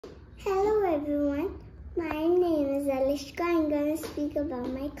Hello everyone, my name is Alishka. I'm going to speak about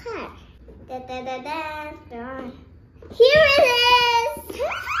my car. Here it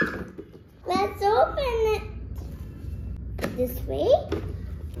is! Let's open it this way.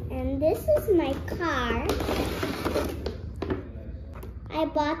 And this is my car. I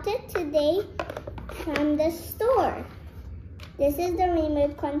bought it today from the store. This is the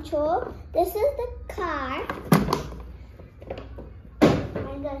remote control. This is the car.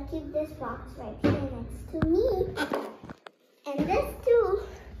 I'm going to keep this box right here next to me. And this too.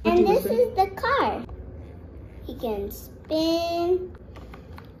 And this is the car. You can spin.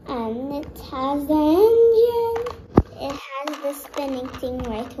 And it has the engine. It has the spinning thing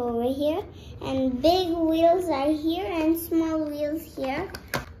right over here. And big wheels are here and small wheels here.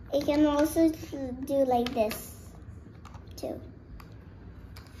 It can also do like this too.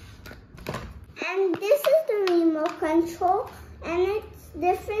 And this is the remote control. And it's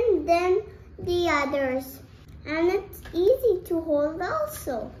different than the others. And it's easy to hold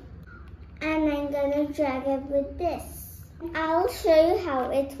also. And I'm gonna drag it with this. I'll show you how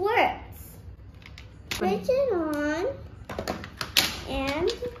it works. Switch it on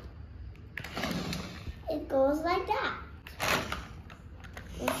and it goes like that.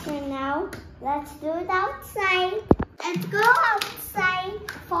 So now let's do it outside. Let's go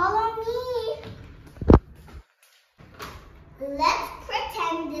outside. Follow me. Let's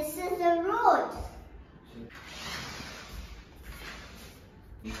pretend this is a road.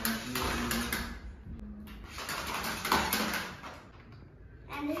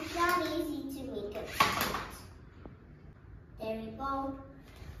 And it's not easy to make it straight. There we go.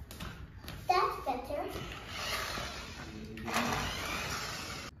 That's better.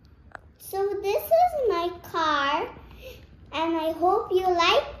 So this is my car, and I hope you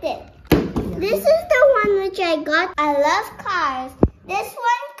liked it. This is the one which I got. I love cars. This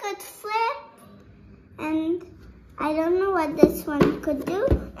one could flip, and I don't know what this one could do.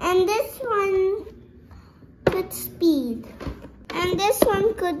 And this one could speed. And this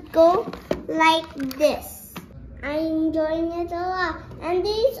one could go like this. I'm enjoying it a lot. And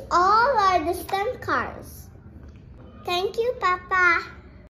these all are the stunt cars. Thank you, Papa.